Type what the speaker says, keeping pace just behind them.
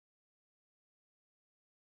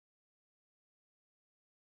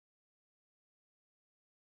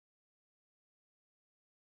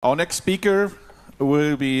Our next speaker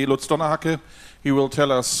will be Lutz Donnerhacke. He will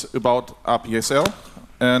tell us about RPSL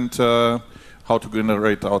and how to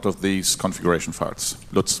generate out of these configuration files.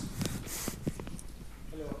 Lutz.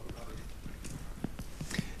 Hello.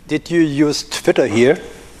 Did you use Twitter here?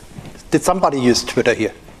 Did somebody use Twitter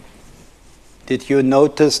here? Did you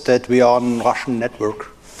notice that we are on Russian network?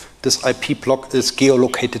 This IP block is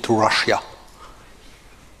geolocated to Russia.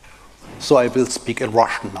 So I will speak in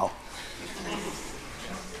Russian now.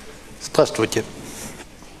 Здравствуйте.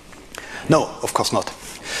 No, of course not.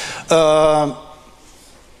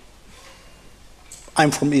 I'm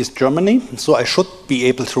from East Germany, so I should be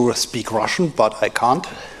able to speak Russian, but I can't.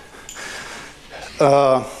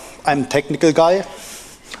 I'm a technical guy.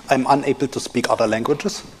 I'm unable to speak other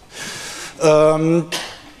languages.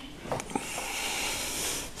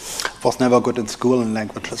 Was never good in school in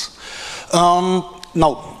languages.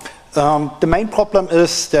 The main problem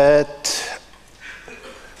is that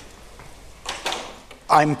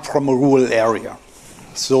I'm from a rural area.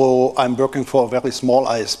 So I'm working for a very small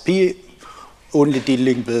ISP, only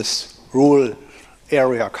dealing with rural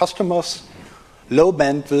area customers, low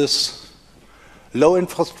bandwidth, low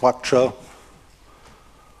infrastructure,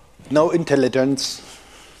 no intelligence,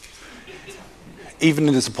 even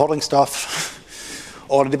in the supporting stuff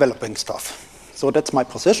or developing stuff. So that's my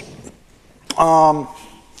position.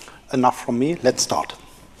 Enough from me, let's start.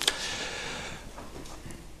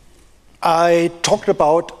 I talked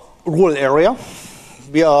about rural area.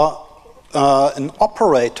 We are an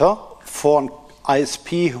operator for an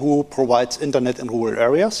ISP who provides internet in rural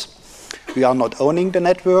areas. We are not owning the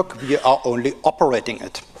network, we are only operating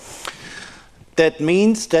it. That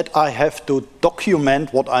means that I have to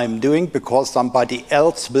document what I'm doing because somebody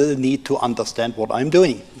else will need to understand what I'm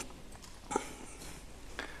doing.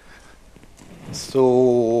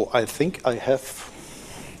 So I think I have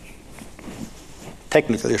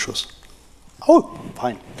technical issues. Oh,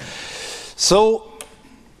 fine. So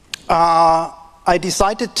I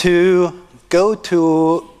decided to go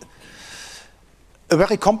to a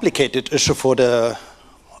very complicated issue for the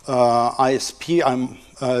ISP I'm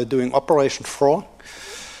doing operation for.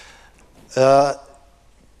 The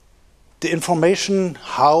information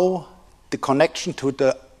how the connection to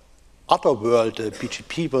the other world, the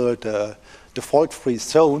BGP world, the fault-free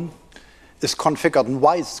zone, is configured and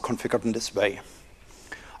why it's configured in this way.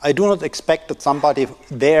 I do not expect that somebody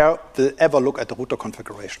there will ever look at the router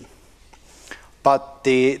configuration. But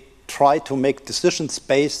they try to make decisions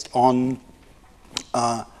based on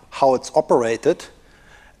how it's operated.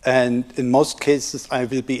 And in most cases, I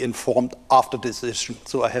will be informed after the decision.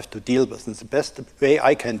 So I have to deal with it. And the best way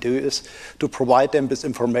I can do is to provide them with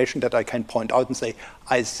information that I can point out and say,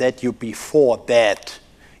 I said you before that.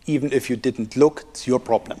 Even if you didn't look, it's your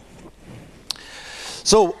problem.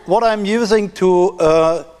 So what I'm using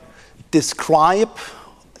to describe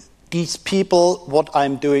these people, what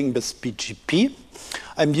I'm doing with BGP,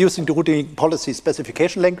 I'm using the routing policy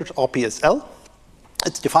specification language, RPSL.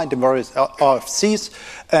 It's defined in various RFCs,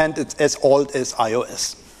 and it's as old as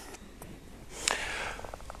iOS.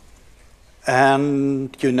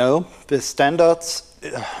 And you know, with standards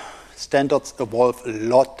evolve a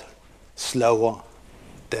lot slower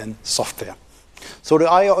than software. So the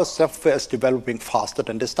iOS software is developing faster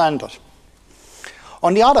than the standard.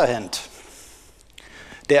 On the other hand,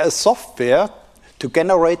 there is software to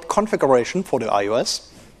generate configuration for the iOS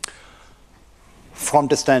from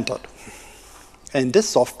the standard. And this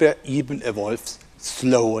software even evolves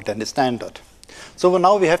slower than the standard. So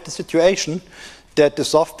now we have the situation that the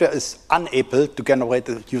software is unable to generate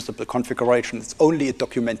a usable configuration. It's only a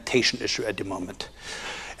documentation issue at the moment.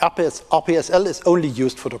 RPSL is only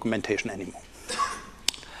used for documentation anymore.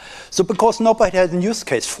 So because nobody has a use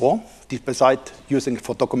case for, besides using it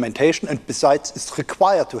for documentation, and besides it's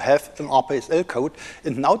required to have an RPSL code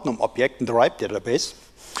in an aut-num object in the RIPE database,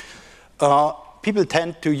 people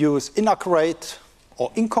tend to use inaccurate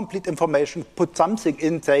or incomplete information, put something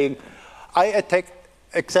in saying, I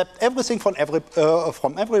accept everything from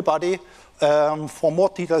everybody. For more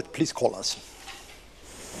details, please call us.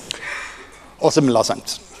 Or similar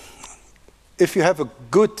things. If you have a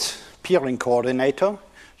good peering coordinator,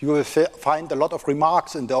 you will find a lot of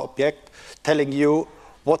remarks in the object telling you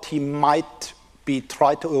what he might be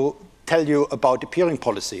trying to tell you about the peering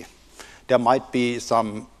policy. There might be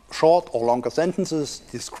some short or longer sentences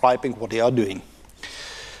describing what they are doing.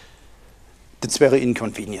 That's very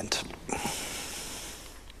inconvenient.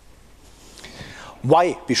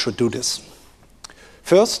 Why we should do this?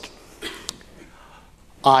 First,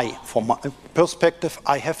 from my perspective,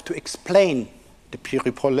 I have to explain the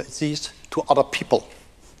peering policies to other people.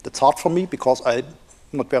 That's hard for me because I'm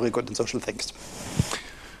not very good in social things.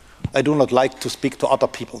 I do not like to speak to other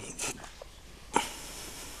people.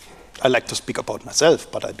 I like to speak about myself,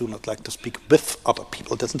 but I do not like to speak with other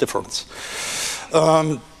people. There's a difference.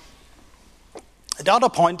 The other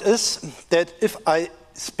point is that if I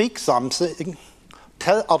speak something,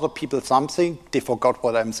 tell other people something, they forgot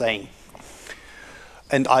what I'm saying.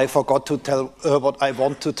 And I forgot to tell what I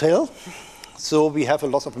want to tell. So we have a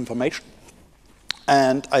loss of information.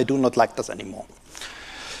 And I do not like this anymore.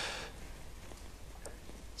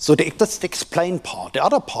 So that's the explain part. The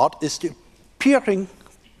other part is the appearing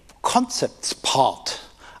concepts part.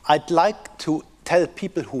 I'd like to tell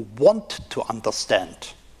people who want to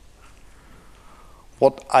understand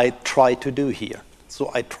what I try to do here.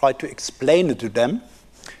 So I try to explain it to them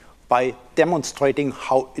by demonstrating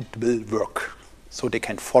how it will work. So they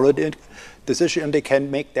can follow the decision and they can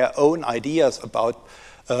make their own ideas about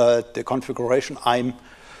the configuration I'm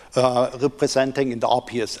representing in the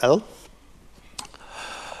RPSL.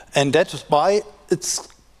 And that is why it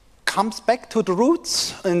comes back to the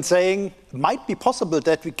roots and saying it might be possible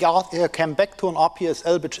that we come back to an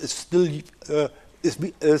RPSL which is still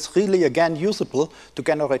is really again usable to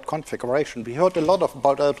generate configuration. We heard a lot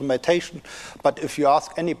about automation, but if you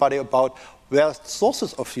ask anybody about where are the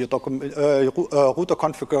sources of your router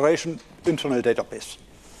configuration, internal database,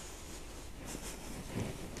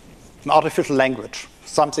 an artificial language,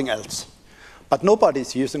 something else, but nobody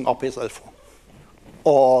is using RPSL 4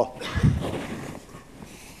 or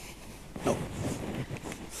no.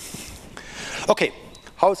 Okay,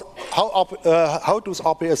 how does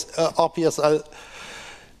RPSL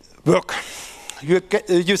work?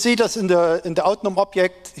 You see this in the aut-num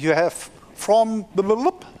object. You have from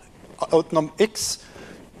aut-num x,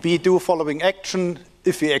 we do following action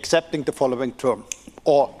if we're accepting the following term,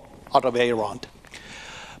 or other way around.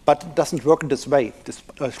 But it doesn't work in this way. This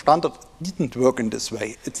standard didn't work in this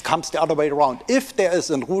way. It comes the other way around. If there is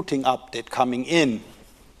a routing update coming in,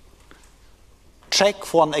 check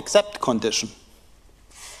for an accept condition.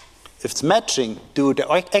 If it's matching, do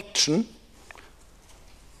the action.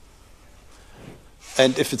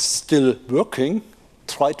 And if it's still working,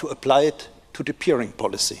 try to apply it to the peering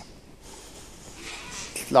policy.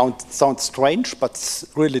 Sounds strange, but it's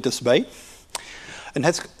really this way. And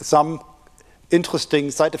has some interesting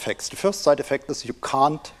side effects. The first side effect is you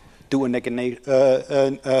can't do a negation.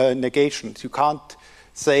 You can't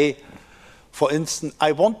say, for instance,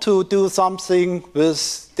 I want to do something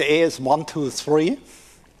with the AS123,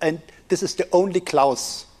 and this is the only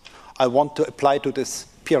clause I want to apply to this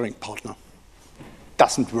peering partner.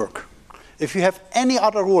 Doesn't work. If you have any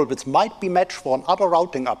other rule which might be matched for another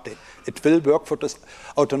routing update, it will work for this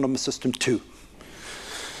autonomous system too.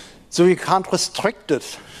 So you can't restrict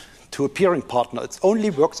it to a peering partner. It only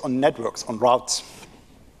works on networks, on routes.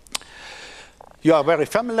 You are very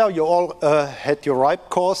familiar. You all had your RIPE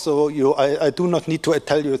course, so I do not need to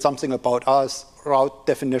tell you something about AS route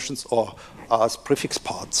definitions or AS prefix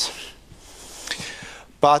parts.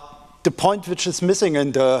 But the point which is missing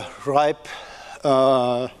in the RIPE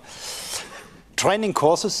training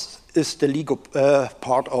courses is the legal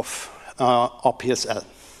part of RPSL.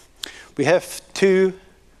 We have two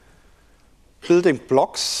building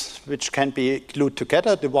blocks which can be glued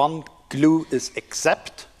together. The one glue is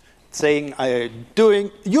accept, saying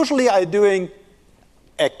usually I'm doing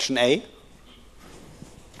action A,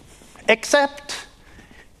 except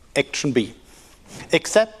action B.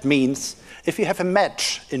 Except means if you have a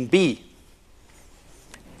match in B,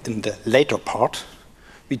 in the later part,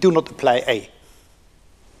 we do not apply A.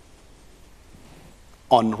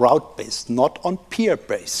 On route-based, not on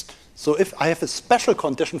peer-based. So if I have a special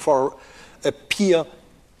condition for a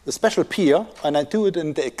special peer, and I do it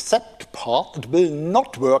in the accept part, it will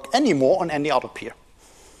not work anymore on any other peer.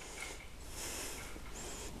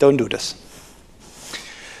 Don't do this.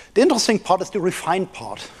 The interesting part is the refined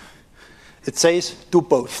part. It says do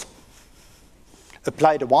both.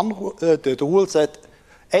 Apply the rule set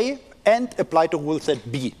A and apply the rule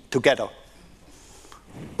set B together.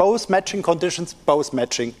 Both matching conditions, both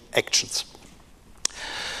matching actions.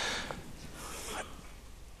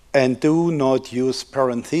 And do not use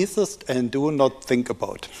parentheses and do not think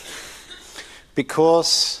about.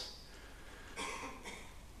 Because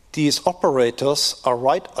these operators are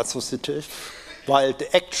right associative while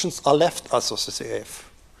the actions are left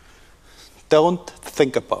associative. Don't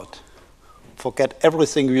think about. Forget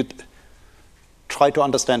everything you try to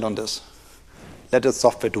understand on this. Let the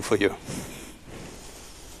software do for you.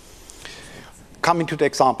 Coming to the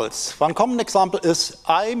examples. One common example is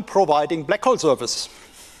I'm providing black hole service.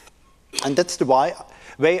 And that's the way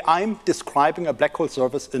I'm describing a black hole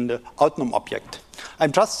service in the aut-num object.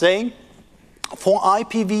 I'm just saying for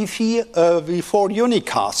IPv4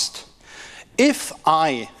 unicast, if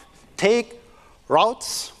I take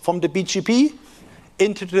routes from the BGP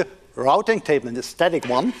into the routing table, the static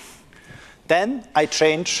one, then I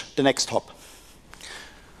change the next hop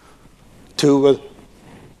to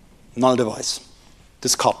null device,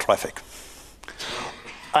 discard traffic.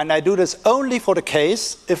 And I do this only for the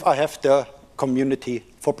case if I have the community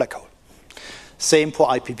for BLACKHOLE. Same for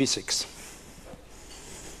IPv6.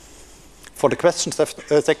 For the question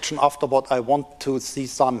section afterward, I want to see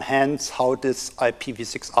some hands how this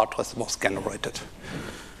IPv6 address was generated,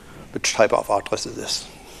 which type of address it is.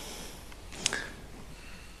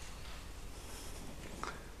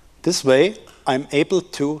 This way, I'm able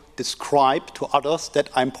to describe to others that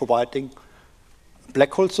I'm providing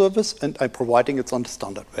BLACKHOLE service and I'm providing it on the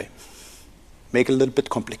standard way. Make it a little bit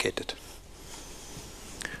complicated.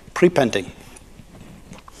 Prepending.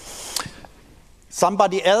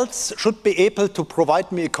 Somebody else should be able to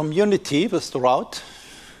provide me a community with the route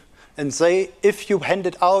and say, if you hand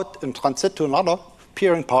it out in transit to another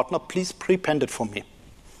peering partner, please prepend it for me.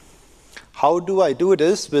 How do I do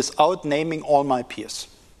this without naming all my peers?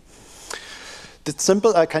 It's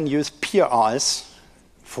simple. I can use PRs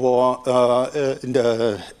for in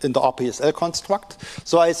the RPSL construct.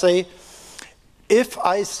 So I say, if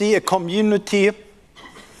I see a community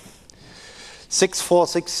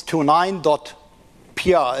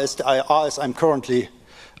 64629.PR as the IRs I'm currently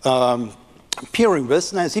peering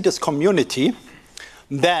with, and I see this community,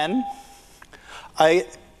 then I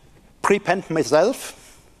prepend myself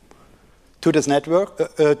to this network,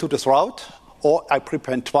 to this route, or I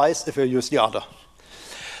prepend twice if I use the other.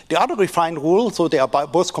 The other refined rule, so they are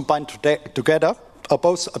both combined together, are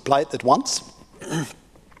both applied at once,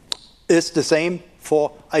 is the same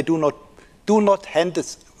for I do not hand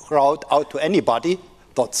this route out to anybody,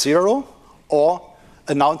 .0, or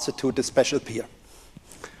announce it to the special peer.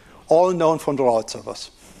 All known from the route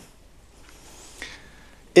servers.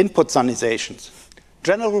 Input sanizations.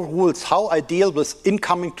 General rules how I deal with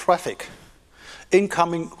incoming traffic.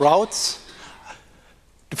 Incoming routes.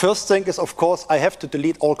 The first thing is, of course, I have to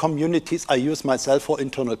delete all communities I use myself for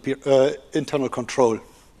internal control.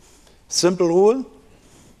 Simple rule,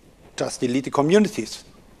 just delete the communities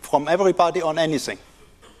from everybody on anything.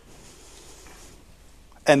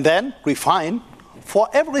 And then refine for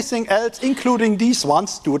everything else, including these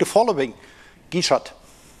ones, do the following. GSHUT.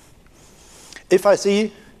 If I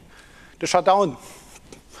see the shutdown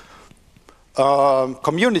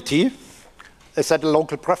community, I set a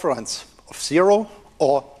local preference of 0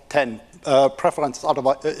 or 10. Preference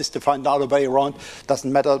is defined the other way around.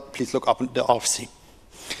 Doesn't matter. Please look up in the RFC.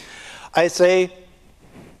 I say,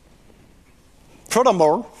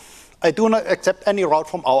 furthermore, I do not accept any route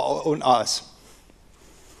from our own RS.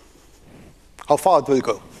 How far it will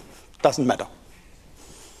go, doesn't matter.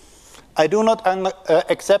 I do not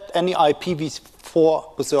accept any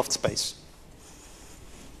IPv4 reserved space.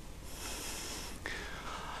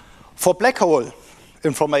 For BLACKHOLE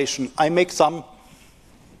information, I make some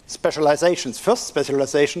specializations. First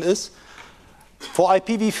specialization is, for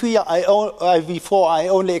IPv4, I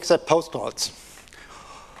only accept post routes.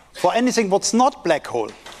 For anything what's not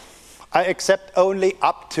BLACKHOLE, I accept only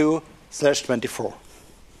up to /24.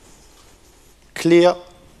 Clear,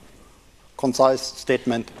 concise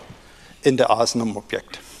statement in the aut-num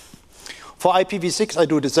object. For IPv6, I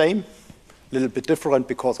do the same, a little bit different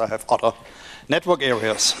because I have other network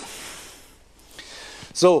areas.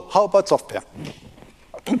 So, how about software?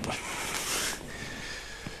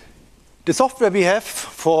 The software we have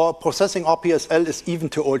for processing RPSL is even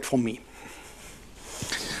too old for me.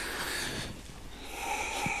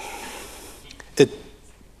 It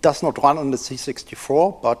does not run on the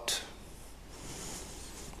C64, but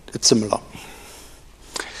it's similar.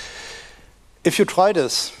 If you try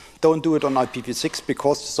this, don't do it on IPv6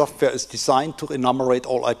 because the software is designed to enumerate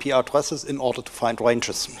all IP addresses in order to find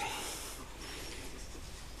ranges.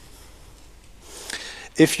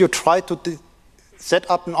 If you try to set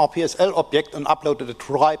up an RPSL object and upload it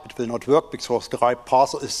to RIPE, it will not work because the RIPE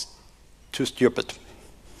parser is too stupid.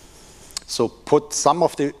 So put some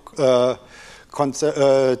of the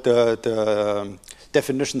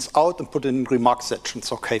definitions out and put it in remark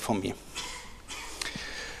sections, okay for me.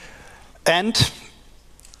 And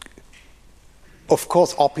of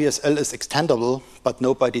course, RPSL is extendable, but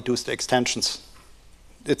nobody does the extensions.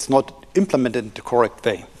 It's not implemented in the correct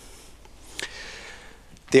way.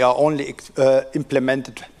 They are only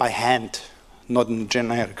implemented by hand, not in a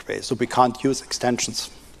generic way. So we can't use extensions.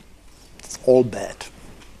 It's all bad.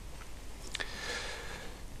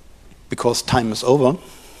 Because time is over,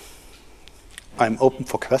 I'm open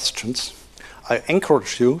for questions. I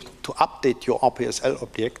encourage you to update your RPSL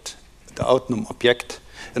object, the aut-num object,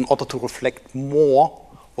 in order to reflect more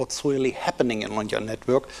what's really happening on your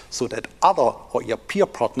network so that other or your peer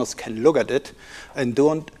partners can look at it and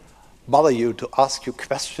don't bother you to ask you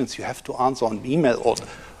questions you have to answer on email or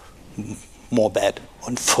more bad,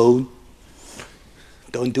 on phone.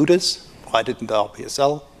 Don't do this. Write it in the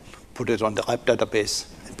RPSL, put it on the RIPE database,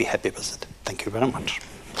 and be happy with it. Thank you very much.